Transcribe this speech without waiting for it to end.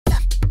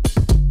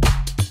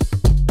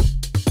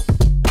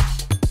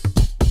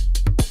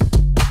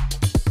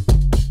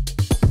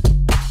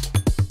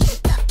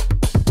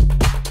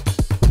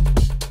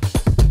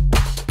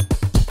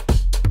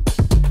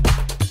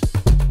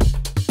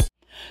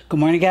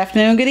good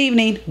afternoon, good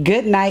evening,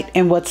 good night,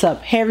 and what's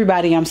up? Hey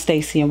everybody, I'm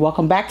Stacy and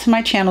welcome back to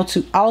my channel.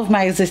 To all of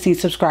my existing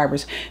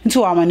subscribers and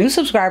to all my new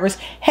subscribers,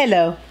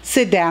 hello,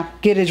 sit down,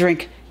 get a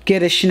drink,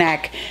 get a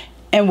snack,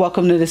 and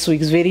welcome to this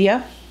week's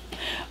video.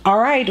 All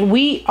right,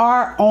 we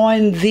are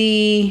on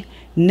the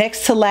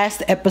next to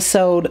last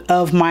episode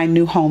of my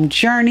new home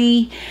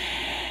journey.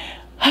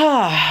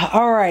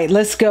 All right,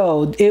 let's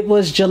go. It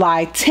was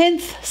July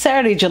 10th,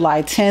 Saturday,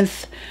 July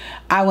 10th.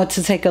 I went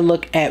to take a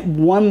look at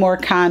one more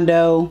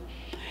condo,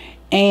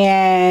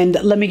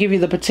 and let me give you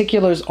the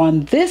particulars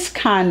on this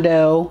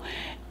condo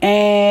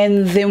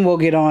and then we'll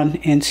get on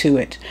into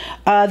it.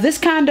 This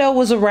condo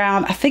was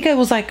around, I think it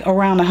was like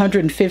around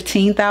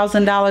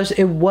 $115,000.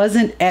 It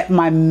wasn't at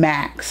my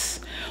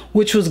max,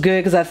 which was good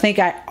because I think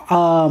I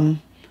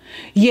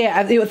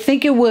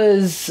think it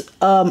was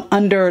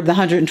under the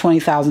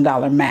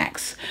 $120,000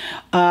 max.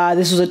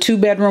 This was a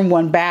 2-bedroom,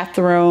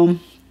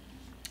 1-bathroom.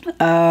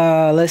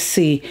 Let's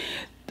see.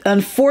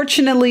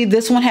 Unfortunately,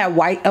 this one had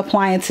white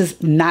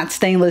appliances, not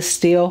stainless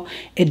steel.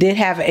 It did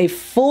have a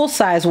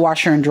full-size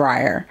washer and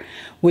dryer,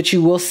 which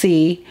you will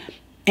see.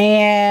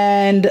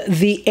 And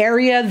the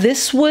area,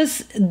 this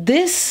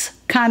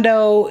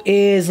condo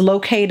is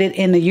located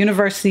in the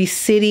University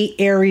City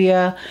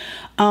area,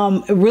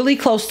 really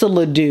close to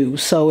Ladue.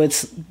 So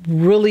it's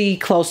really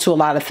close to a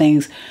lot of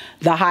things.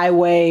 The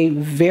highway,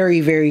 very,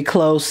 very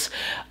close,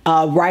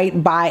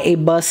 right by a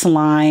bus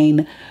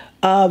line.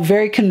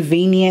 Very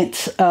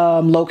convenient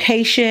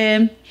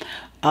location.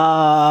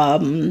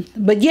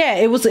 But yeah,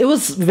 it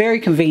was very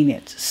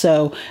convenient.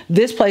 So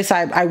this place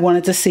I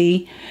wanted to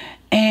see.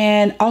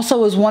 And also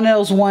was one of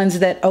those ones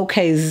that,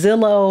 okay,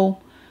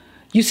 Zillow,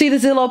 you see the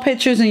Zillow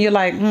pictures and you're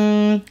like,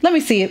 let me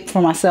see it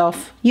for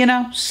myself, you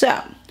know?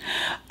 So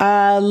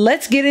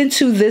let's get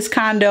into this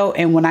condo.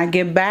 And when I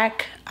get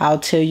back, I'll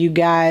tell you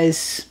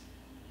guys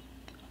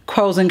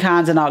pros and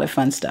cons and all that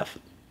fun stuff.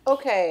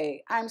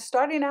 Okay, I'm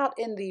starting out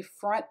in the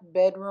front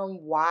bedroom.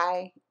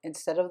 Why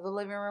instead of the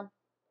living room?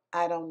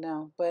 I don't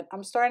know, but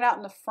I'm starting out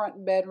in the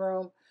front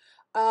bedroom.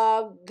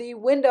 The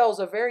windows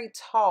are very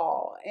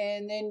tall,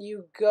 and then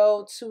you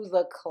go to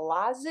the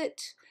closet.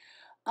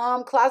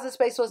 Closet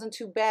space wasn't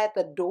too bad.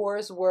 The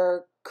doors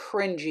were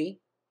cringy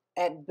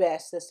at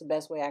best. That's the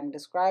best way I can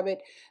describe it.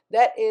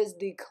 That is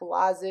the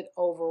closet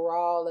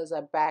overall as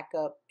I back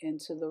up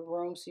into the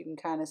room so you can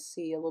kind of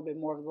see a little bit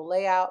more of the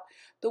layout.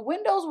 The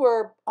windows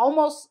were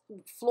almost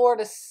floor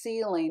to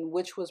ceiling,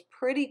 which was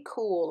pretty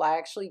cool. I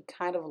actually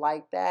kind of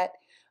like that.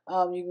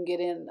 You can get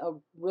in a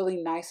really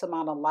nice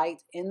amount of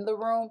light in the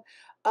room.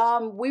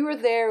 We were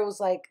there, it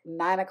was like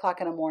 9 o'clock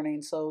in the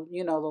morning, so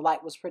you know the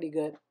light was pretty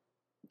good.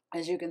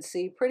 As you can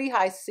see, pretty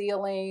high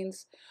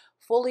ceilings,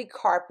 fully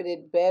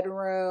carpeted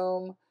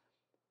bedroom.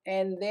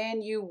 And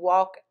then you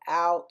walk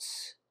out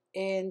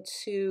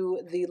into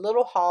the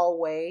little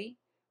hallway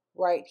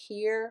right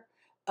here.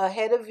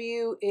 Ahead of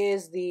you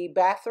is the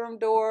bathroom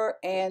door,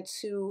 and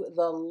to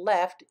the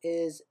left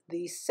is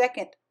the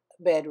second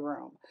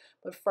bedroom.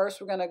 But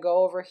first we're going to go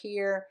over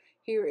here.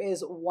 Here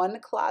is one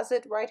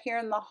closet right here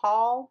in the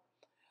hall.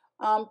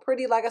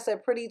 Pretty, like I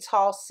said, pretty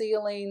tall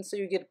ceiling, so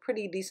you get a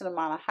pretty decent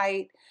amount of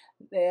height.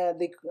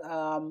 The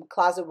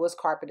closet was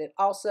carpeted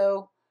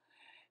also.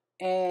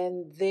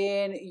 And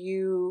then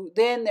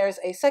there's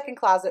a second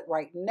closet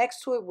right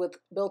next to it with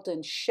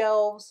built-in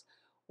shelves,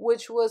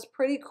 which was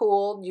pretty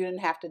cool. You didn't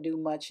have to do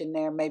much in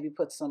there. Maybe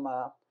put some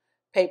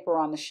paper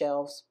on the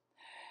shelves.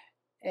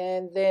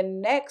 And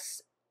then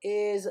next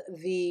is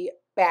the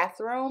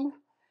bathroom.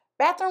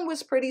 Bathroom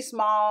was pretty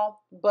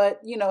small,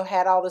 but you know,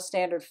 had all the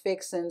standard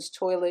fixings,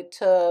 toilet,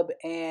 tub,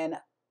 and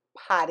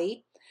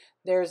potty.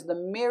 There's the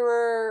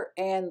mirror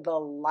and the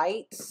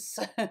lights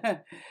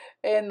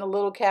and the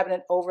little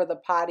cabinet over the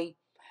potty.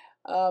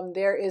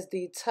 There is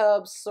the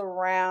tub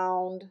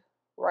surround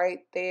right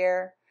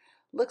there.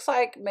 Looks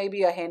like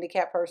maybe a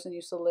handicapped person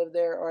used to live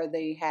there, or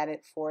they had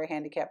it for a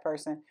handicapped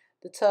person.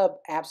 The tub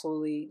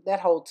absolutely,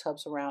 that whole tub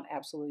surround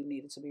absolutely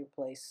needed to be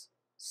replaced.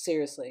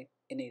 Seriously,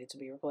 it needed to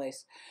be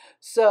replaced.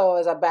 So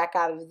as I back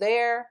out of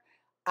there,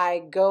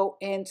 I go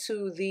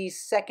into the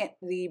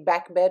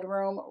back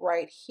bedroom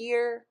right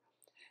here.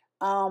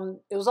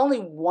 It was only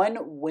one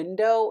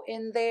window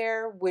in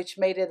there, which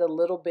made it a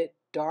little bit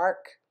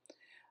dark.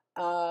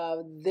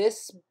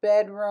 This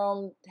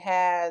bedroom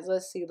has,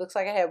 let's see, looks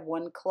like I have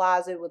one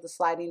closet with a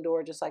sliding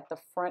door, just like the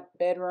front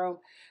bedroom.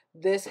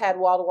 This had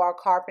wall-to-wall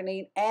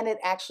carpeting, and it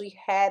actually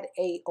had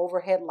a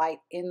overhead light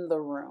in the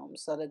room.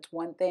 So that's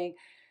one thing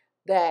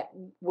that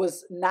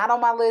was not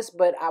on my list,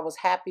 but I was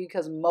happy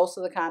because most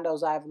of the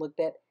condos I've looked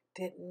at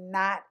did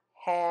not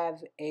have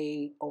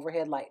a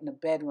overhead light in the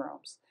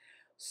bedrooms.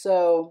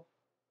 So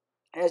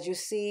as you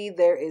see,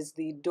 there is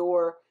the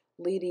door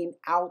leading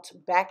out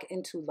back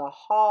into the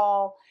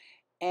hall.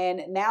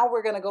 And now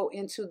we're going to go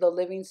into the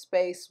living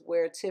space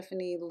where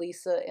Tiffany,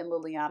 Lisa, and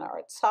Liliana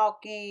are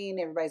talking.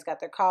 Everybody's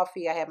got their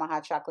coffee. I had my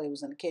hot chocolate. It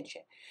was in the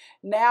kitchen.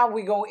 Now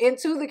we go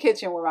into the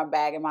kitchen where my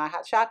bag and my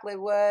hot chocolate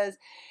was.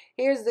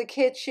 Here's the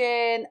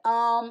kitchen.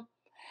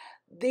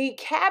 The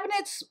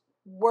cabinets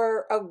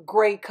were a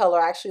great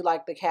color. I actually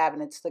like the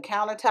cabinets. The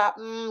countertop,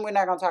 we're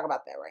not going to talk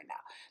about that right now.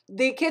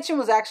 The kitchen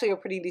was actually a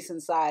pretty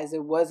decent size.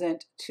 It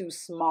wasn't too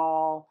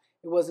small.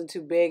 It wasn't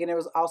too big. And it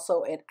was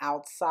also an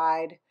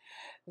outside.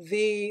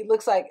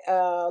 Looks like,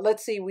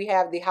 let's see, we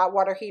have the hot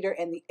water heater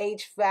and the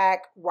HVAC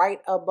right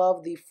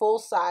above the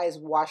full-size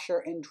washer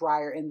and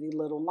dryer in the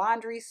little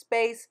laundry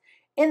space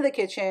in the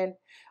kitchen.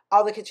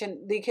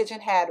 The kitchen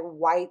had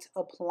white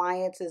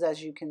appliances,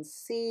 as you can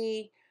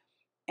see.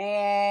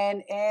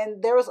 And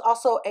there was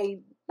also a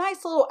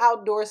nice little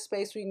outdoor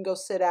space where you can go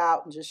sit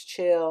out and just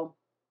chill,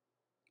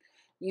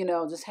 you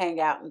know, just hang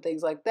out and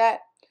things like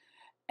that.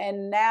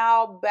 And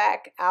now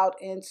back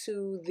out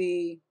into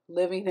the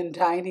living and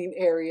dining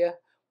area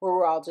where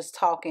we're all just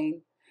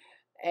talking.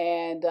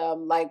 And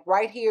like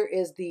right here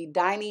is the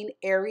dining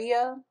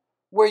area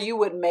where you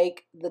would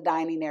make the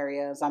dining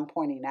area, as I'm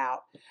pointing out.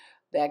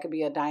 That could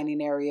be a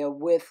dining area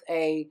with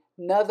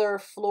another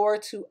floor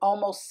to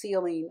almost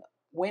ceiling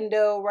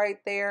window right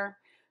there.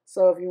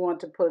 So if you want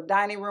to put a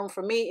dining room,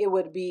 for me, it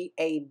would be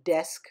a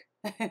desk.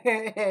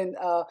 And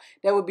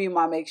that would be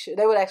my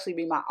that would actually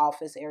be my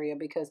office area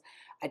because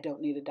I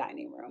don't need a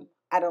dining room.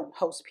 I don't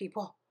host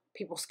people.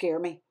 People scare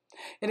me.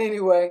 And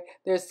anyway,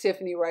 there's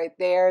Tiffany right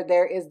there.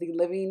 There is the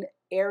living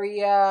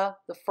area,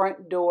 the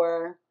front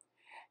door,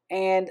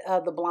 and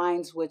the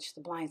blinds, which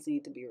the blinds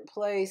need to be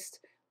replaced.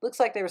 Looks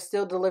like they were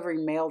still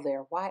delivering mail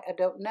there. Why? I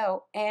don't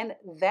know. And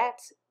that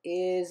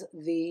is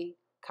the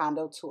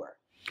condo tour.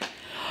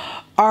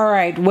 All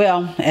right.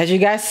 Well, as you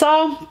guys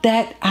saw,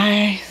 that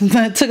I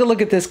took a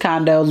look at this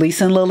condo.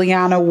 Lisa and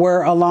Liliana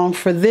were along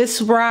for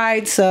this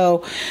ride.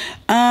 So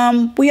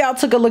we all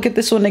took a look at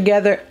this one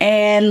together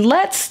and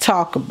let's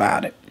talk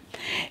about it.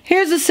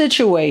 Here's the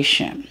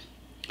situation.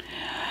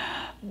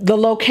 The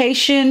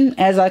location,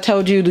 as I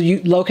told you,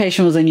 the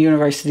location was in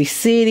University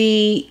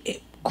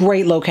City.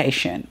 Great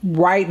location,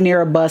 right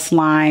near a bus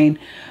line.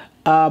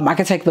 I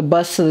could take the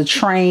bus to the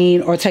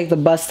train or take the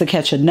bus to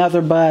catch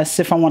another bus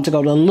if I want to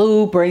go to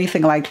Loop or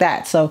anything like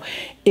that. So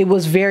it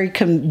was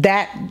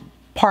that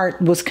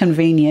part was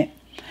convenient.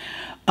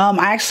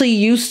 I actually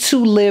used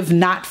to live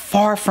not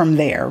far from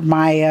there.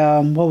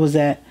 My, what was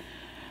that?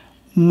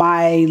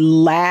 My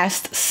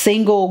last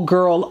single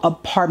girl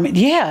apartment.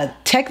 Yeah,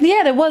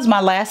 it was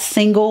my last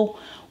single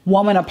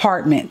woman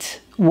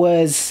apartment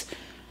was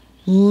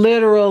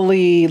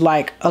literally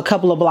like a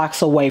couple of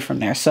blocks away from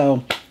there.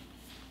 So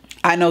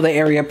I know the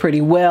area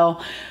pretty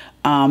well.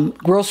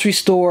 Grocery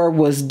store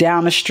was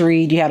down the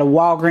street. You had a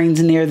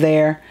Walgreens near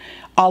there.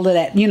 All of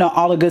that, you know,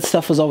 all the good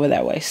stuff was over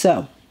that way.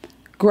 So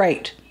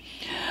great.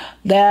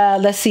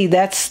 Let's see,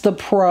 that's the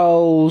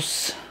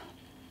pros.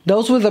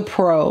 Those were the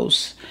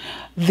pros.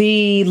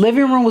 The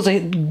living room was a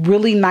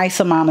really nice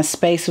amount of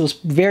space. It was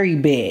very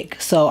big.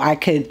 So I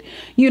could,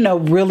 you know,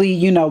 really,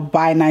 you know,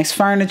 buy nice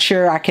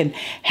furniture. I can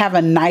have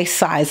a nice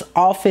size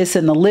office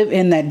and live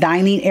in that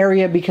dining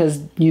area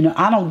because, you know,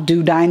 I don't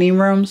do dining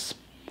rooms.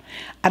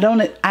 I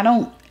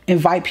don't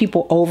invite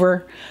people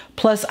over.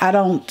 Plus, I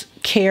don't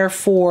care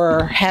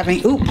for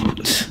having,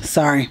 oops,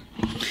 sorry.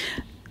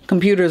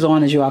 Computer's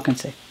on, as you all can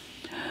see.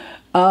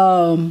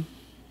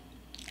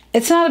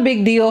 It's not a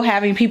big deal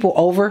having people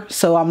over,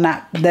 so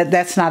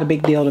that's not a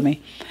big deal to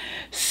me.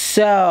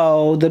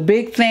 So the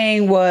big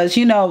thing was,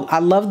 you know, I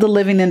love the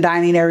living and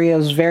dining area. It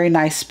was very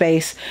nice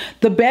space.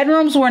 The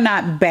bedrooms were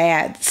not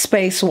bad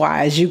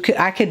space-wise.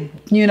 I could,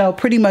 you know,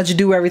 pretty much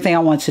do everything I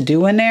want to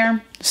do in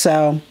there.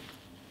 So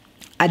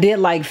I did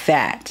like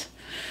that.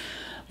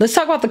 Let's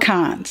talk about the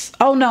cons.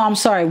 Oh no, I'm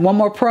sorry. One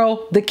more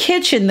pro. The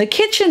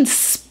kitchen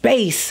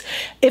space.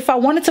 If I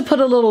wanted to put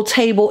a little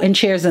table and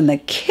chairs in the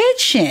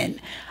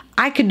kitchen,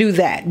 I could do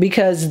that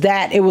because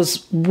it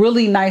was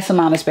really nice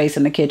amount of space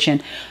in the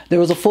kitchen. There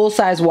was a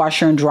full-size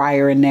washer and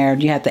dryer in there.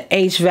 You had the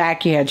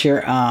HVAC, you had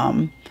your,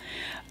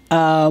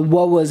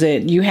 what was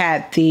it? You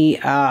had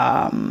the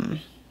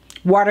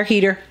water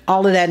heater,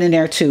 all of that in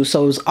there too.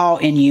 So it was all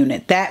in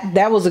unit.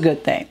 That was a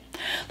good thing.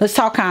 Let's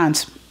talk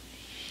cons.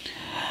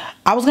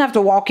 I was gonna have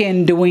to walk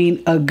in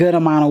doing a good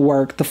amount of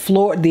work.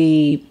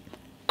 The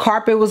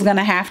carpet was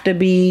gonna have to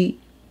be,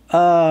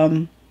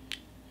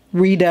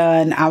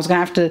 redone. I was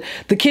gonna have to,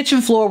 the kitchen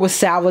floor was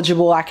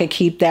salvageable. I could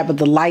keep that, but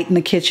the light in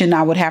the kitchen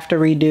I would have to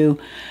redo.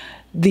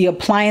 The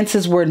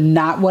appliances were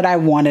not what I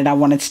wanted. I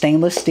wanted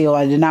stainless steel.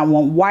 I did not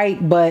want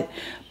white, but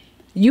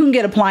you can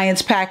get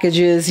appliance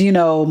packages, you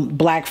know,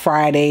 Black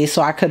Friday.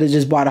 So I could have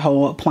just bought a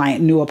whole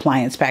new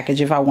appliance package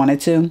if I wanted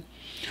to.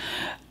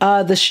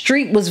 The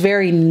street was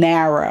very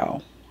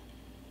narrow.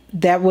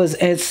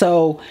 And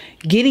so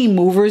getting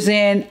movers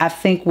in, I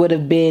think would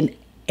have been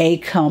a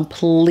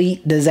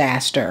complete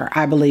disaster.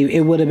 I believe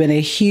it would have been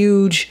a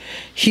huge,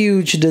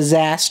 huge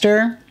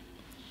disaster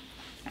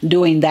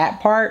doing that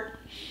part.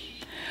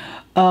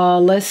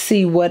 Let's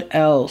see what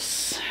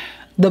else.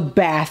 The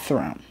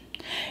bathroom.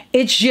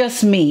 It's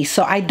just me,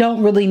 so I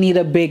don't really need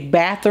a big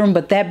bathroom,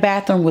 but that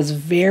bathroom was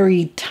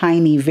very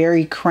tiny,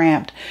 very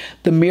cramped.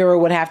 The mirror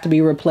would have to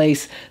be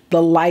replaced.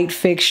 The light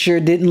fixture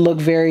didn't look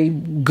very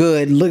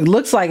good.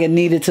 Looks like it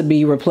needed to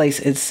be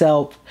replaced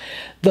itself.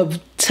 The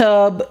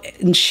tub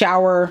and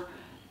shower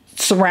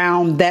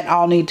surround that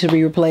all need to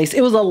be replaced.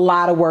 It was a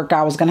lot of work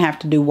I was going to have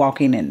to do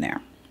walking in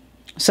there.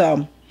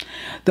 So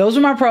those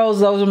are my pros.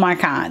 Those are my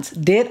cons.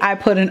 Did I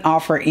put an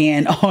offer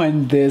in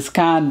on this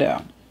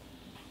condo?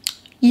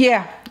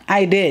 Yeah,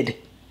 I did.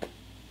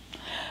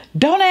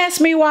 Don't ask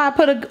me why I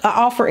put an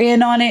offer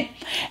in on it.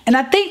 And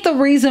I think the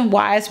reason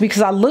why is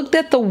because I looked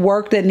at the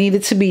work that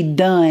needed to be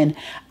done.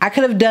 I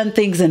could have done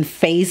things in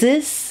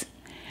phases.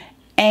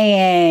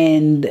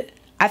 And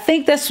I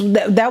think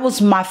that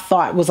was my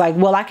thought, was like,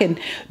 well, I can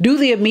do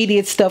the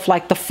immediate stuff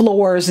like the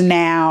floors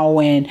now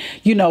and,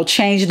 you know,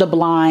 change the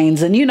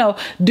blinds and, you know,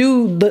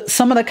 do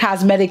some of the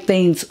cosmetic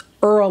things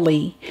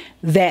early,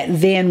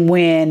 that then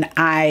when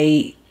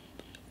I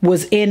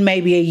was in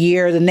maybe a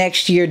year, the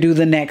next year, do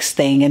the next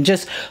thing, and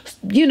just,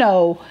 you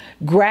know,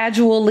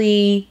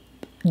 gradually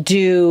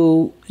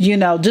do, you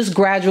know, just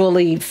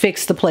gradually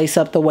fix the place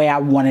up the way I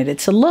wanted it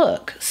to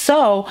look.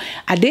 So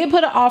I did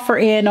put an offer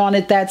in on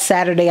it that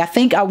Saturday. I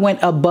think I went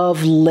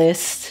above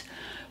list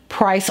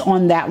price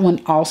on that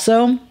one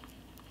also,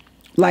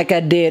 like I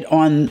did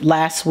on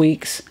last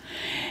week's,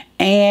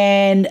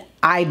 and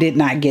I did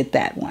not get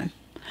that one.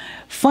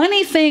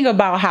 Funny thing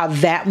about how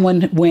that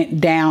one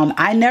went down,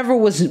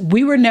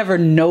 we were never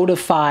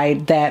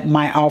notified that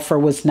my offer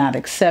was not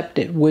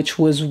accepted, which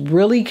was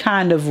really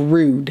kind of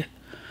rude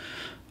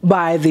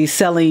by the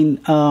selling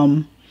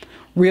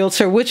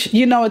realtor, which,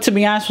 you know, to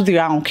be honest with you,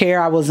 I don't care.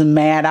 I wasn't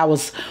mad. I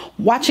was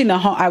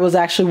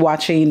actually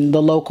watching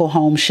the local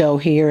home show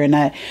here, and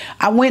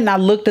I went and I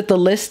looked at the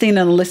listing,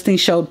 and the listing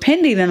showed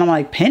pending, and I'm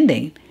like,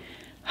 pending?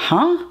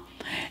 Huh?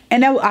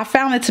 And I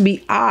found it to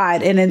be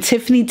odd. And then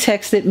Tiffany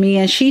texted me,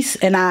 and she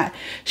said,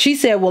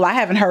 well, I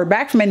haven't heard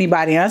back from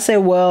anybody. And I said,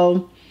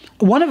 well,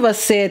 one of us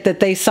said that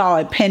they saw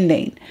it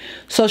pending.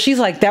 So she's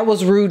like, that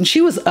was rude. And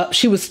she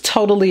was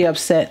totally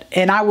upset.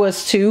 And I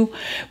was too.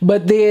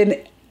 But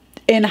then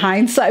in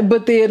hindsight,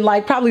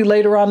 like probably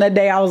later on that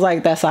day, I was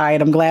like, that's all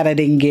right. I'm glad I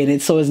didn't get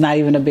it. So it's not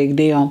even a big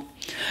deal.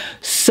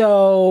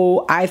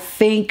 So I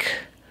think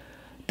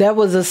that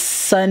was a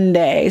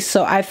Sunday.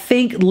 So I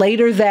think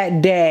later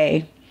that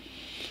day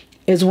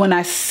is when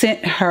I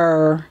sent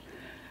her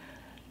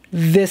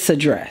this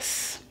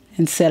address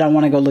and said, I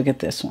want to go look at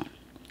this one.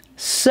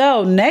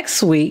 So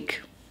next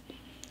week,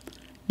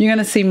 you're going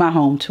to see my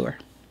home tour.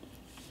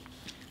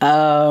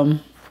 I'm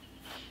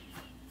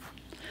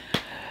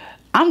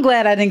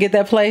glad I didn't get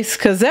that place,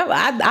 because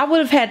I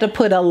would have had to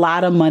put a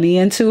lot of money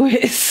into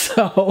it.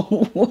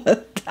 So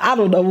I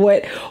don't know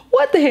what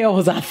the hell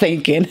was I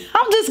thinking?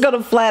 I'm just going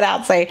to flat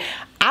out say,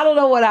 I don't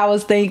know what I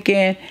was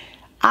thinking.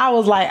 I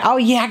was like, oh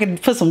yeah, I can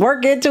put some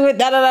work into it.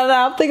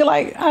 I'm thinking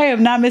like, I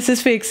am not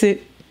Mrs.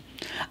 Fix-It.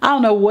 I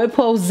don't know what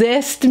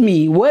possessed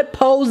me. What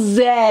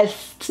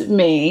possessed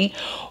me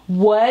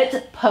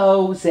to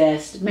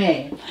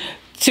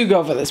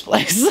go for this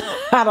place?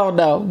 I don't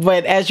know.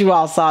 But as you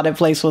all saw, that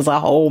place was a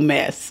whole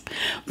mess.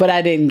 But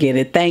I didn't get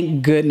it.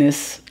 Thank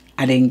goodness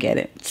I didn't get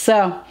it.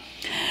 So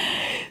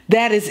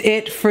that is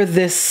it for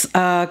this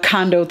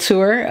condo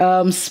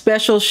tour.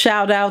 Special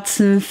shout outs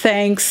and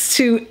thanks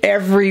to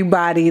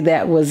everybody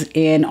that was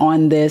in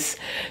on this.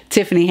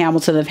 Tiffany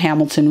Hamilton of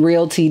Hamilton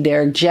Realty,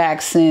 Derek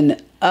Jackson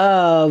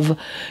of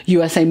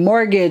USA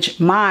Mortgage,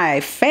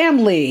 my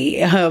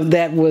family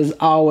that was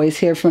always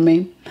here for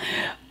me.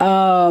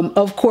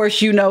 Of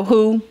course, you know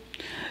who.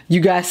 You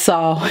guys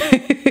saw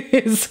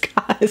his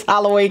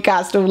Halloween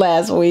costume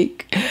last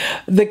week.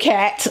 The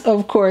cat,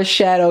 of course,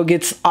 Shadow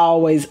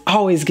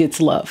always gets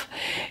love.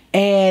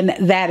 And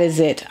that is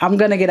it. I'm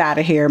going to get out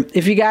of here.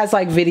 If you guys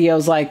like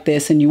videos like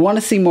this and you want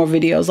to see more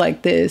videos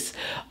like this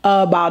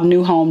about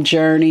new home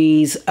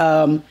journeys,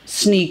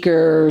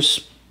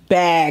 sneakers,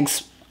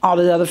 bags, all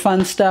the other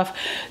fun stuff,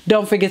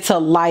 don't forget to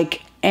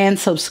like and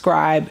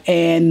subscribe,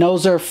 and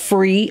those are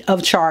free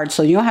of charge,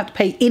 so you don't have to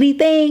pay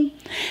anything.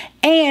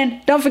 And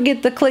don't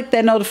forget to click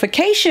that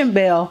notification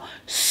bell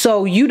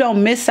so you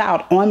don't miss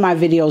out on my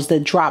videos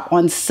that drop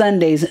on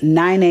Sundays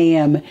 9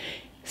 a.m.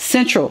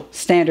 Central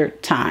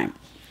Standard Time,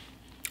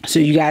 so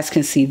you guys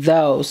can see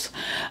those.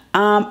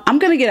 I'm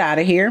gonna get out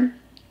of here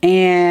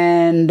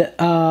and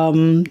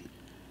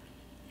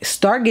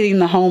start getting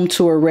the home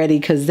tour ready,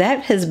 because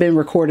that has been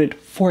recorded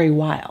for a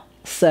while.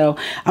 So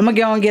I'm gonna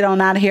go and get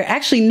on out of here.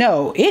 Actually,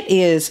 no, it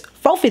is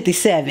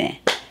 4:57.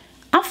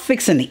 I'm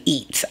fixing to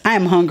eat. I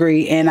am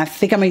hungry, and I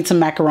think I'm gonna eat some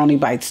macaroni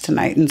bites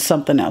tonight and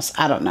something else.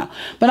 I don't know,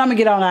 but I'm gonna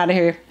get on out of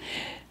here.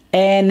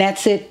 And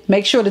that's it.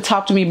 Make sure to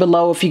talk to me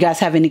below if you guys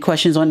have any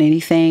questions on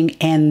anything.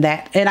 And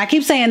I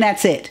keep saying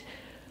that's it.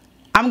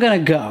 I'm gonna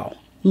go.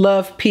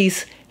 Love,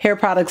 peace, hair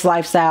products,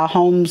 lifestyle,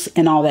 homes,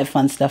 and all that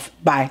fun stuff.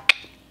 Bye.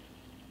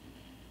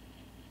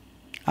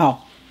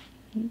 Oh.